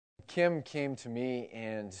Kim came to me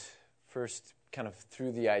and first kind of threw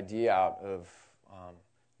the idea out of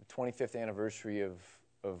the 25th anniversary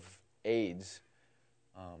of AIDS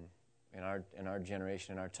in our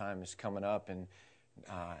generation, in our time, is coming up, and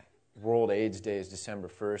World AIDS Day is December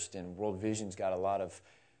 1st, and World Vision's got a lot of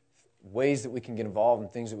ways that we can get involved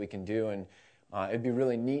and things that we can do, and it'd be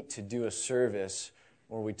really neat to do a service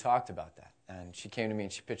where we talked about that. And she came to me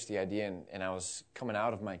and she pitched the idea, and I was coming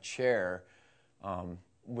out of my chair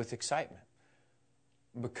with excitement.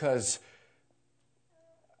 Because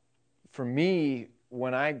for me,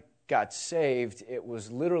 when I got saved, it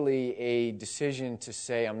was literally a decision to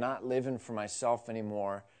say, I'm not living for myself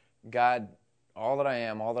anymore. God, all that I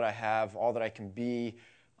am, all that I have, all that I can be,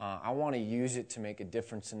 I want to use it to make a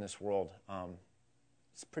difference in this world.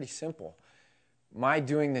 It's pretty simple. My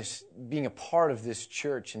doing this, being a part of this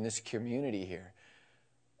church and this community here,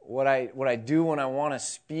 what I do when I want to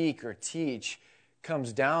speak or teach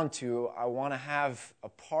comes down to I want to have a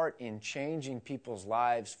part in changing people's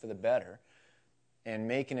lives for the better and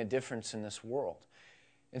making a difference in this world.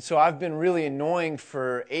 And so I've been really annoying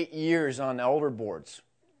for 8 years on elder boards.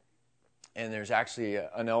 And there's actually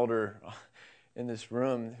an elder in this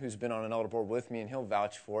room who's been on an elder board with me, and he'll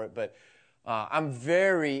vouch for it. But I'm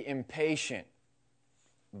very impatient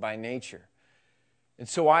by nature. And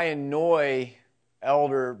so I annoy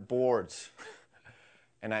elder boards.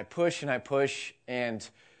 And I push, and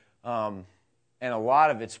a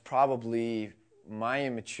lot of it's probably my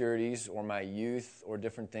immaturities or my youth or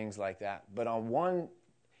different things like that. But on one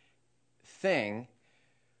thing,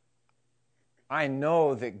 I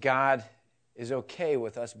know that God is okay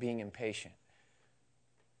with us being impatient.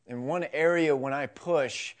 In one area when I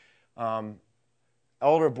push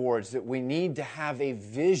elder boards that we need to have a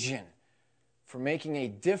vision for making a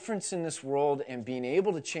difference in this world and being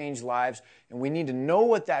able to change lives, and we need to know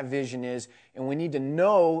what that vision is, and we need to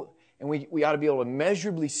know, and we ought to be able to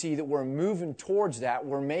measurably see that we're moving towards that,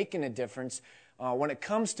 we're making a difference. When it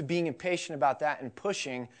comes to being impatient about that and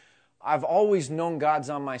pushing, I've always known God's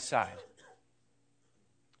on my side.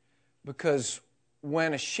 Because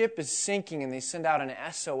when a ship is sinking and they send out an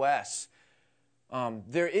SOS,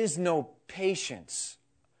 there is no patience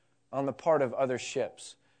on the part of other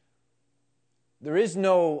ships. There is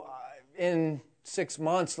no, in 6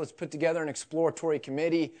 months, let's put together an exploratory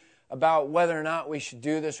committee about whether or not we should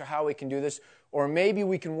do this or how we can do this. Or maybe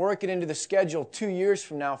we can work it into the schedule 2 years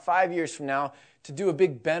from now, 5 years from now, to do a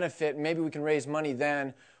big benefit. Maybe we can raise money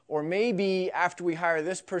then. Or maybe after we hire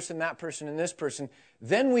this person, that person, and this person,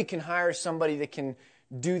 then we can hire somebody that can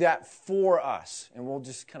do that for us. And we'll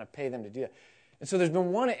just kind of pay them to do that. And so there's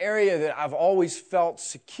been one area that I've always felt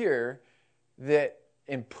secure, that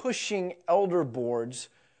in pushing elder boards,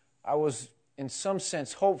 I was, in some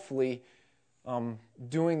sense, hopefully,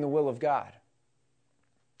 doing the will of God.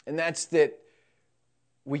 And that's that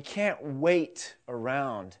we can't wait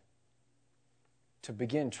around to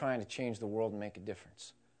begin trying to change the world and make a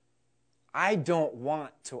difference. I don't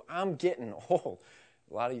want to. I'm getting old.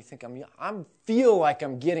 A lot of you think I'm young. I feel like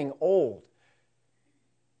I'm getting old.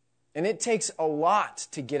 And it takes a lot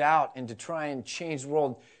to get out and to try and change the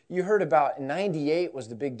world. You heard about 98 was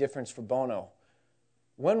the big difference for Bono.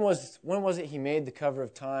 When was it he made the cover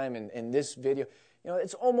of Time and this video? You know,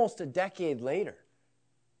 it's almost a decade later.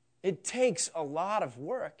 It takes a lot of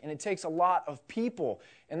work, and it takes a lot of people.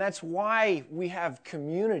 And that's why we have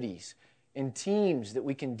communities and teams that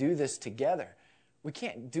we can do this together. We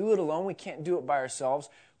can't do it alone. We can't do it by ourselves.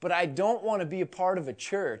 But I don't want to be a part of a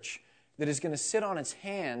church that is going to sit on its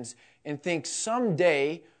hands and think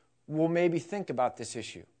someday we'll maybe think about this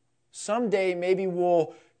issue. Someday maybe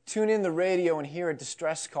we'll tune in the radio and hear a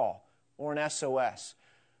distress call or an SOS.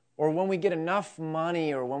 Or when we get enough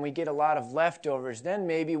money or when we get a lot of leftovers, then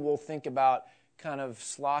maybe we'll think about kind of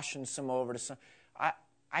sloshing some over to some.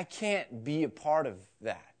 I can't be a part of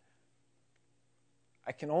that.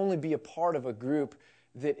 I can only be a part of a group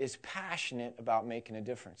that is passionate about making a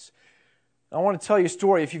difference. I want to tell you a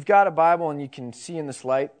story. If you've got a Bible and you can see in this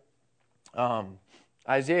light,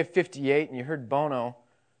 Isaiah 58, and you heard Bono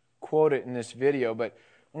quote it in this video, but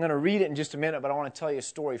I'm going to read it in just a minute, but I want to tell you a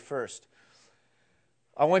story first.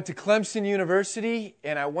 I went to Clemson University,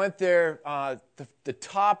 and I went there, the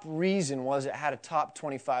top reason was it had a top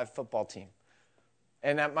 25 football team.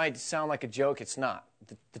 And that might sound like a joke, it's not.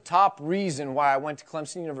 The top reason why I went to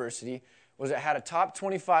Clemson University was it had a top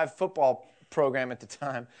 25 football program at the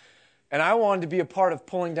time, and I wanted to be a part of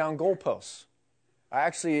pulling down goalposts. I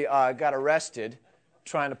actually got arrested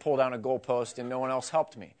trying to pull down a goalpost, and no one else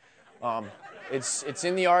helped me. It's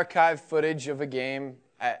in the archive footage of a game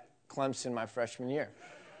at Clemson my freshman year.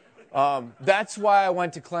 That's why I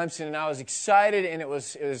went to Clemson, and I was excited, and it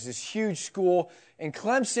was this huge school. And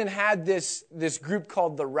Clemson had this group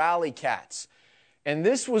called the Rally Cats. And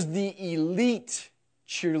this was the elite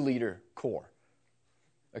cheerleader corps.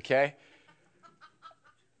 Okay?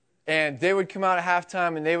 And they would come out at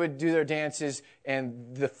halftime, and they would do their dances.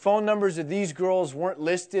 And the phone numbers of these girls weren't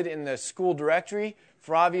listed in the school directory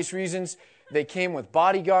for obvious reasons. They came with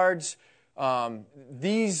bodyguards.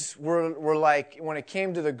 These were like, when it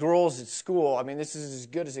came to the girls at school, I mean, this is as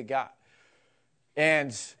good as it got.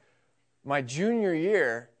 And my junior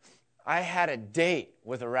year, I had a date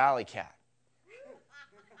with a Rally Cat.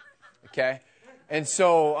 Okay? And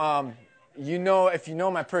so, if you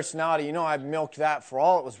know my personality, I milked that for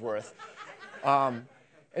all it was worth.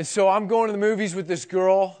 And so I'm going to the movies with this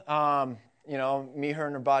girl, me, her,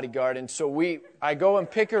 and her bodyguard. And so I go and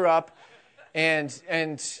pick her up, and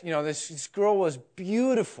this girl was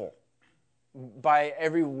beautiful by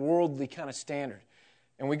every worldly kind of standard.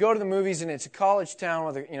 And we go to the movies, and it's a college town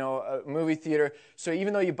with a movie theater. So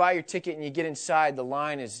even though you buy your ticket and you get inside, the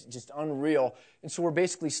line is just unreal. And so we're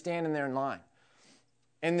basically standing there in line.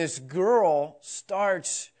 And this girl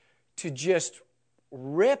starts to just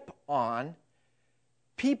rip on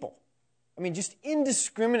people. I mean, just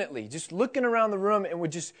indiscriminately, just looking around the room, and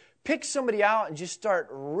would just pick somebody out and just start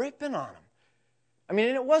ripping on them. I mean,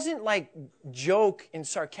 and it wasn't like joke and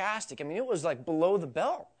sarcastic. I mean, it was like below the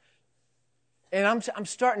belt. And I'm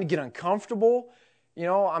starting to get uncomfortable.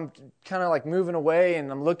 I'm kind of like moving away, and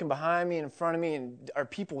I'm looking behind me and in front of me, and are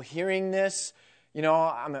people hearing this?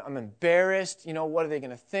 I'm embarrassed. What are they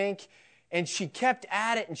going to think? And she kept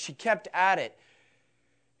at it, and she kept at it.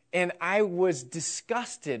 And I was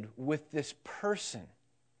disgusted with this person.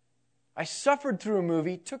 I suffered through a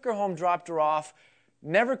movie, took her home, dropped her off,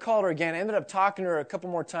 never called her again. I ended up talking to her a couple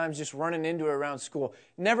more times, just running into her around school.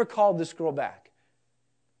 Never called this girl back.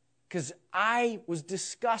 Because I was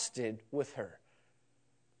disgusted with her.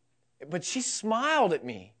 But she smiled at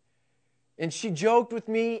me. And she joked with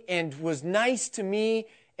me and was nice to me.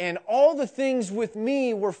 And all the things with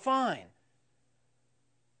me were fine.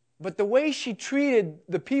 But the way she treated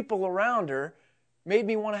the people around her made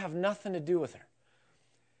me want to have nothing to do with her.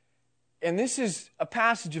 And this is a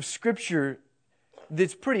passage of Scripture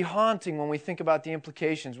that's pretty haunting when we think about the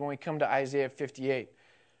implications when we come to Isaiah 58.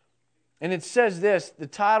 And it says this, the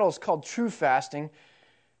title is called True Fasting,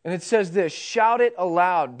 and it says this, shout it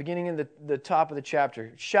aloud, beginning in the top of the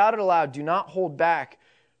chapter. Shout it aloud, do not hold back.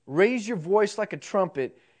 Raise your voice like a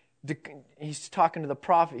trumpet. He's talking to the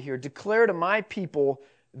prophet here. Declare to my people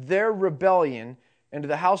their rebellion, and to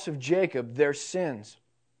the house of Jacob their sins.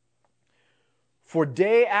 For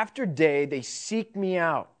day after day they seek me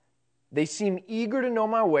out. They seem eager to know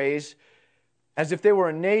my ways, as if they were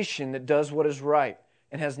a nation that does what is right,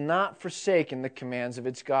 and has not forsaken the commands of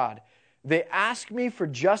its God. They ask me for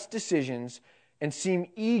just decisions and seem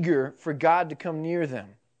eager for God to come near them.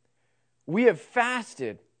 We have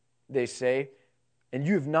fasted, they say, and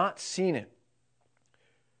you have not seen it.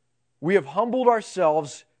 We have humbled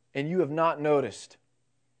ourselves, and you have not noticed.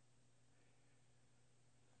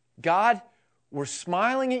 God, we're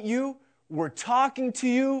smiling at you. We're talking to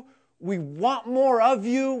you. We want more of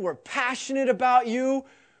you. We're passionate about you.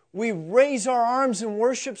 We raise our arms in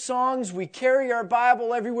worship songs. We carry our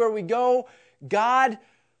Bible everywhere we go. God,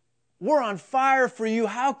 we're on fire for you.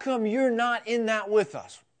 How come you're not in that with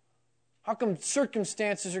us? How come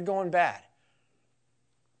circumstances are going bad?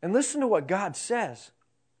 And listen to what God says.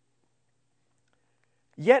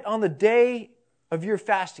 Yet on the day of your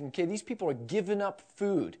fasting, okay, these people are giving up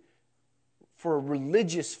food for a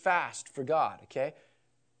religious fast for God, okay?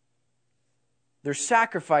 They're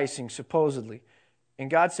sacrificing, supposedly.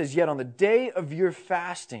 And God says, yet on the day of your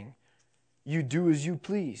fasting, you do as you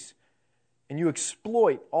please, and you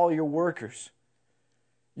exploit all your workers.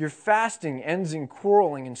 Your fasting ends in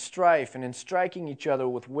quarreling and strife, and in striking each other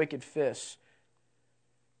with wicked fists.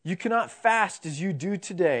 You cannot fast as you do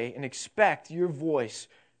today and expect your voice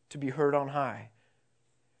to be heard on high.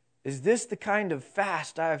 Is this the kind of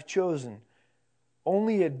fast I have chosen?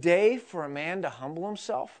 Only a day for a man to humble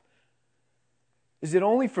himself? Is it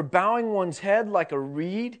only for bowing one's head like a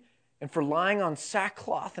reed and for lying on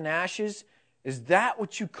sackcloth and ashes? Is that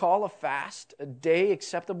what you call a fast, a day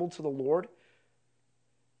acceptable to the Lord?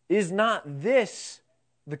 Is not this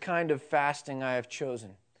the kind of fasting I have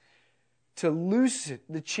chosen? To loose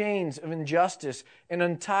the chains of injustice and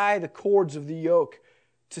untie the cords of the yoke,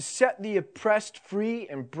 to set the oppressed free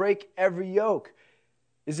and break every yoke.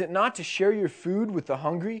 Is it not to share your food with the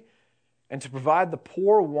hungry and to provide the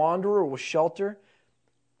poor wanderer with shelter?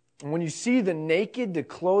 And when you see the naked, to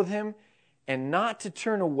clothe him and not to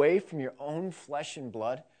turn away from your own flesh and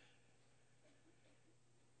blood?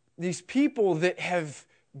 these people that have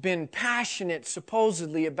been passionate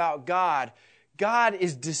supposedly about God, God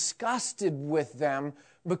is disgusted with them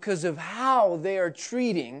because of how they are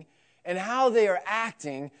treating and how they are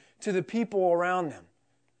acting to the people around them.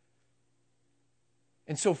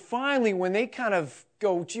 And so finally, when they kind of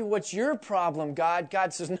go, gee, what's your problem, God?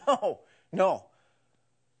 God says, no,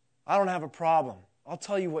 I don't have a problem. I'll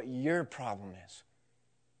tell you what your problem is.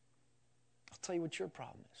 I'll tell you what your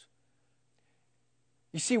problem is.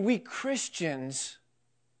 You see, we Christians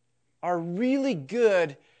are really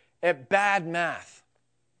good at bad math.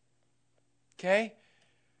 Okay?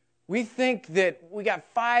 We think that we got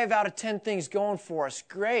 5 out of 10 things going for us.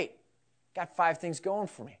 Great. Got 5 things going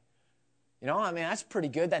for me. That's pretty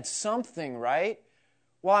good. That's something, right?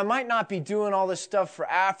 Well, I might not be doing all this stuff for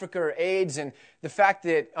Africa or AIDS, and the fact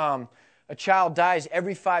that a child dies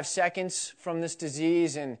every 5 seconds from this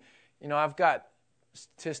disease, and, I've got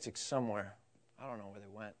statistics somewhere. I don't know where they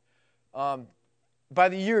went. By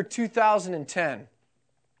the year 2010,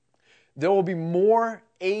 there will be more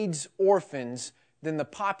AIDS orphans than the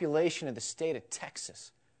population of the state of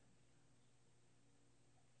Texas.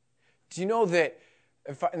 Do you know that,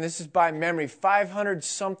 and this is by memory,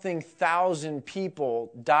 500-something thousand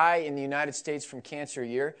people die in the United States from cancer a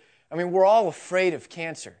year? We're all afraid of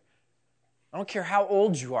cancer. I don't care how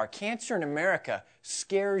old you are. Cancer in America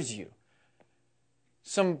scares you.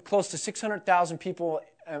 Some close to 600,000 people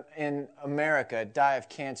in America die of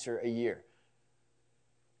cancer a year.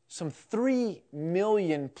 Some 3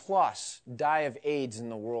 million plus die of AIDS in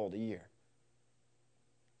the world a year.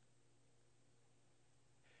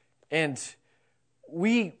 And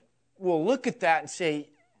we will look at that and say,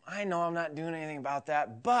 I know I'm not doing anything about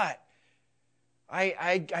that, but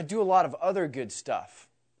I do a lot of other good stuff.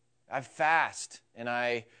 I fast, and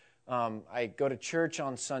I go to church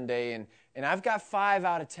on Sunday, and I've got 5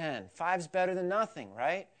 out of 10. 5's better than nothing,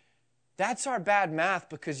 right? That's our bad math,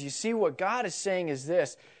 because you see what God is saying is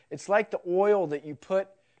this. It's like the oil that you put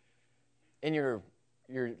in your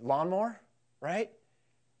lawnmower, right?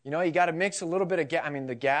 You got to mix a little bit of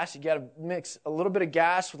gas. You got to mix a little bit of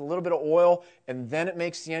gas with a little bit of oil, and then it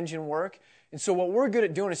makes the engine work. And so what we're good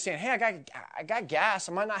at doing is saying, hey, I got gas.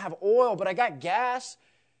 I might not have oil, but I got gas.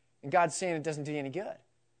 And God's saying it doesn't do you any good.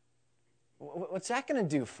 What's that going to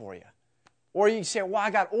do for you? Or you say, well,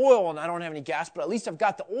 I got oil and I don't have any gas, but at least I've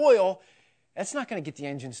got the oil. That's not going to get the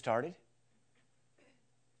engine started.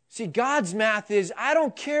 See, God's math is, I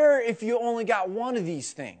don't care if you only got one of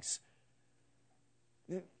these things.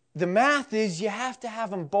 The math is you have to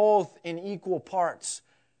have them both in equal parts.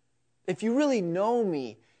 If you really know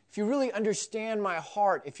me, if you really understand my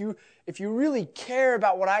heart, if you really care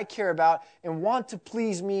about what I care about and want to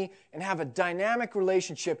please me and have a dynamic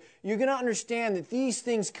relationship, you're going to understand that these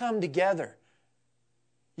things come together.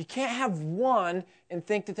 You can't have one and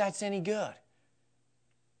think that that's any good.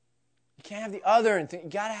 You can't have the other and think, you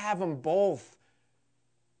got to have them both.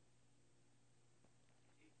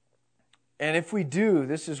 And if we do,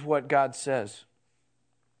 this is what God says.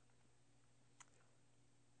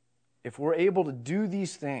 If we're able to do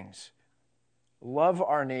these things, love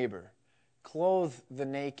our neighbor, clothe the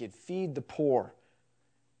naked, feed the poor,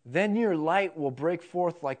 then your light will break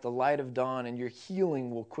forth like the light of dawn, and your healing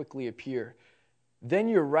will quickly appear. Then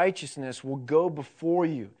your righteousness will go before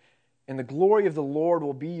you, and the glory of the Lord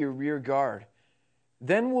will be your rear guard.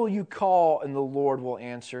 Then will you call, and the Lord will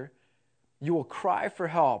answer. You will cry for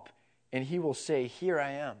help, and He will say, here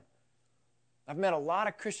I am. I've met a lot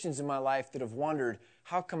of Christians in my life that have wondered,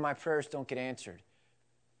 how come my prayers don't get answered?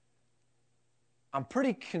 I'm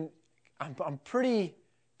pretty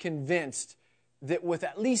convinced that with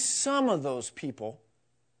at least some of those people,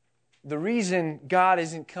 the reason God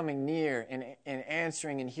isn't coming near and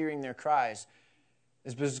answering and hearing their cries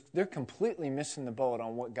is because they're completely missing the boat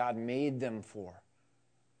on what God made them for.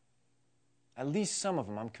 At least some of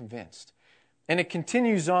them, I'm convinced. And it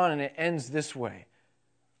continues on and it ends this way.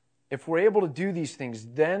 If we're able to do these things,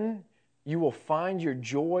 then you will find your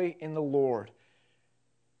joy in the Lord.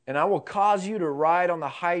 And I will cause you to ride on the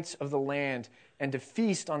heights of the land and to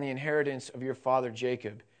feast on the inheritance of your father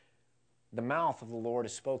Jacob. The mouth of the Lord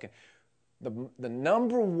has spoken. The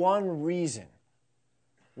number one reason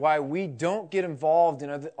why we don't get involved in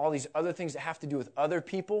all these other things that have to do with other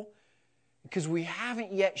people, because we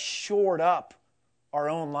haven't yet shored up our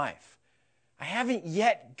own life. I haven't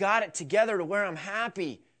yet got it together to where I'm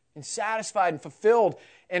happy and satisfied and fulfilled,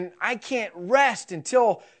 and I can't rest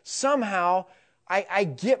until somehow I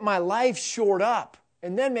get my life shored up,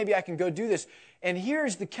 and then maybe I can go do this. And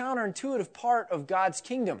here's the counterintuitive part of God's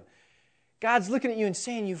kingdom. God's looking at you and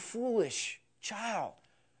saying, you foolish child.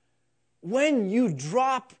 When you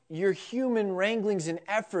drop your human wranglings and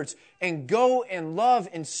efforts and go and love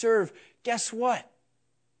and serve, guess what?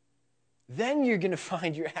 Then you're going to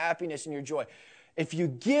find your happiness and your joy. If you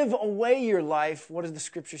give away your life, what does the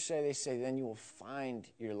Scripture say? They say, then you will find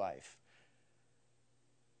your life.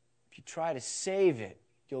 If you try to save it,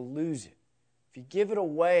 you'll lose it. If you give it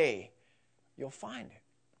away, you'll find it.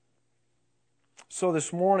 So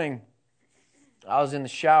this morning, I was in the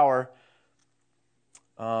shower.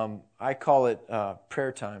 I call it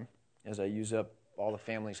prayer time, as I use up all the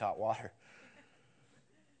family's hot water.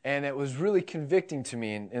 And it was really convicting to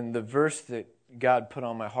me. And the verse that God put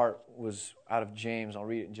on my heart was out of James. I'll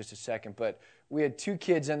read it in just a second. But we had 2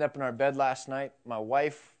 kids end up in our bed last night. My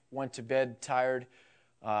wife went to bed tired.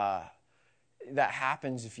 That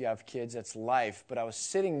happens if you have kids. That's life. But I was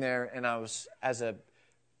sitting there, and I was, as a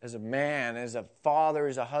man, as a father,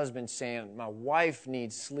 as a husband, saying, my wife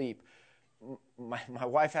needs sleep. My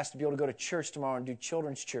wife has to be able to go to church tomorrow and do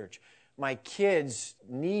children's church. My kids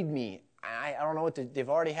need me. I don't know what they've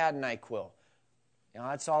already had NyQuil.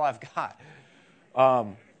 That's all I've got.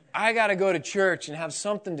 I got to go to church and have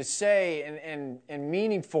something to say and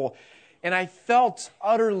meaningful. And I felt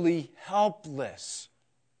utterly helpless.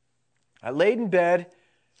 I laid in bed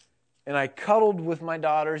and I cuddled with my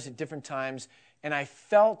daughters at different times, and I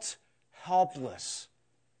felt helpless.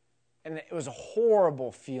 And it was a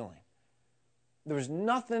horrible feeling. There was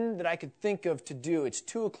nothing that I could think of to do. It's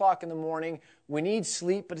 2 o'clock in the morning. We need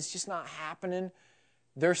sleep, but it's just not happening.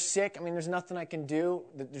 They're sick. There's nothing I can do.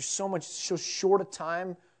 There's so short a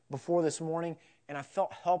time before this morning, and I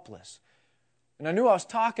felt helpless. And I knew I was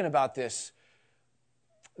talking about this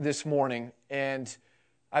morning, and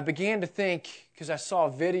I began to think, because I saw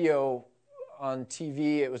a video on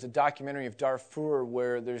TV. It was a documentary of Darfur,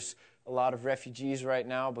 where there's a lot of refugees right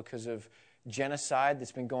now because of genocide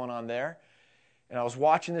that's been going on there. And I was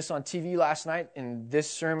watching this on TV last night in this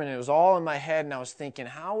sermon, and it was all in my head, and I was thinking,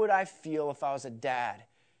 how would I feel if I was a dad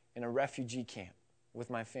in a refugee camp with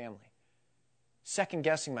my family?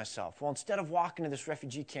 Second-guessing myself. Well, instead of walking to this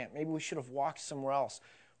refugee camp, maybe we should have walked somewhere else.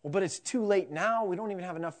 Well, but it's too late now. We don't even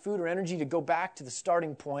have enough food or energy to go back to the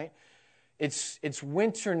starting point. It's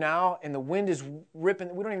winter now, and the wind is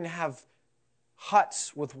ripping. We don't even have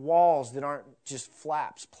huts with walls that aren't just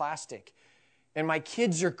flaps, plastic. And my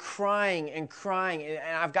kids are crying, and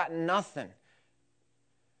I've got nothing.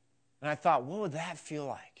 And I thought, what would that feel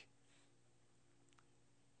like?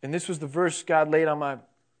 And this was the verse God laid on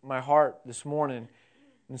my heart this morning.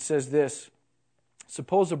 And it says this: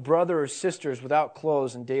 suppose a brother or sister is without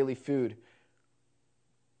clothes and daily food.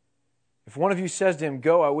 If one of you says to him,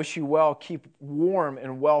 go, I wish you well, keep warm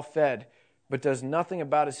and well fed, but does nothing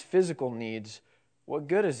about his physical needs, what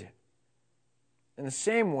good is it? In the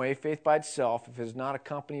same way, faith by itself, if it is not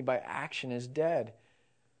accompanied by action, is dead.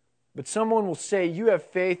 But someone will say, you have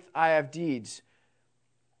faith, I have deeds.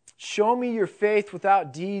 Show me your faith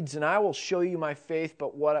without deeds, and I will show you my faith by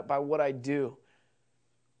what I do.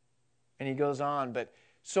 And he goes on, but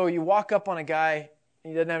so you walk up on a guy,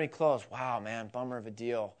 and he doesn't have any clothes. Wow, man, bummer of a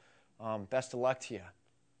deal. Best of luck to you.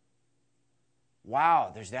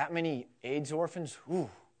 Wow, there's that many AIDS orphans? Ooh,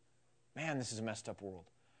 man, this is a messed up world.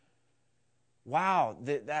 Wow,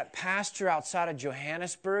 that pastor outside of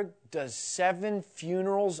Johannesburg does 7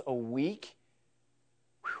 funerals a week?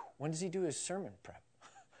 Whew, when does he do his sermon prep?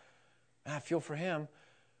 I feel for him.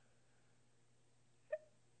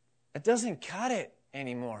 It doesn't cut it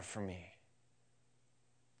anymore for me.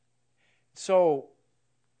 So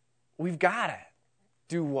we've got to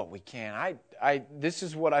do what we can. This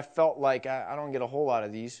is what I felt like. I don't get a whole lot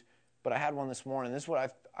of these, but I had one this morning. This is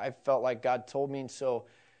what I felt like God told me, and so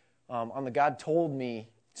on the God told me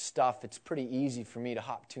stuff, it's pretty easy for me to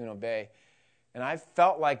hop to and obey. And I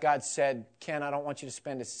felt like God said, Ken, I don't want you to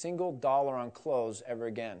spend a single dollar on clothes ever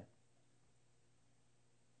again.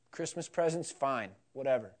 Christmas presents, fine,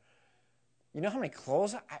 whatever. You know how many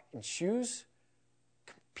clothes and shoes?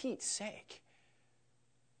 For Pete's sake.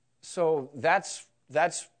 So that's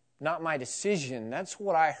not my decision. That's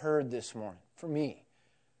what I heard this morning for me.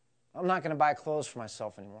 I'm not going to buy clothes for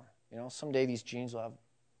myself anymore. Someday these jeans will have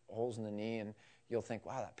holes in the knee, and you'll think,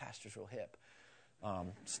 wow, that pastor's real hip.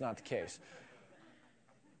 It's not the case.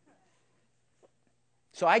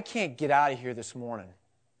 So I can't get out of here this morning.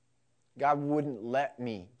 God wouldn't let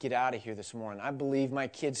me get out of here this morning. I believe my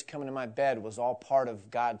kids coming to my bed was all part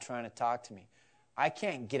of God trying to talk to me. I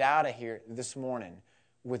can't get out of here this morning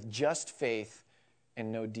with just faith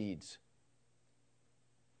and no deeds.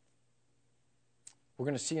 We're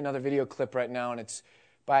going to see another video clip right now, and it's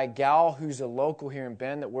by a gal who's a local here in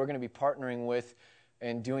Bend that we're going to be partnering with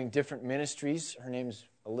and doing different ministries. Her name's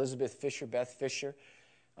Elizabeth Fisher, Beth Fisher.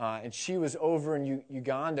 and she was over in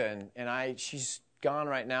Uganda, and she's gone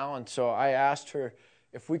right now, and so I asked her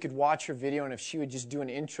if we could watch her video and if she would just do an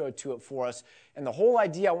intro to it for us. And the whole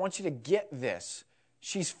idea, I want you to get this.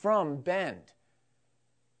 She's from Bend.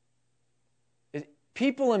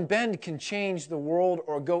 People in Bend can change the world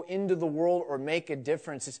or go into the world or make a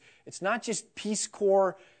difference. It's not just Peace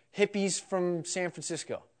Corps hippies from San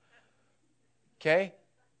Francisco. Okay?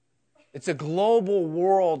 It's a global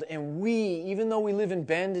world, and even though we live in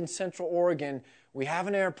Bend in Central Oregon, we have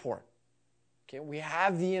an airport. Okay? We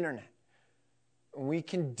have the internet. We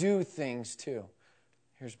can do things too.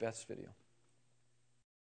 Here's Beth's video.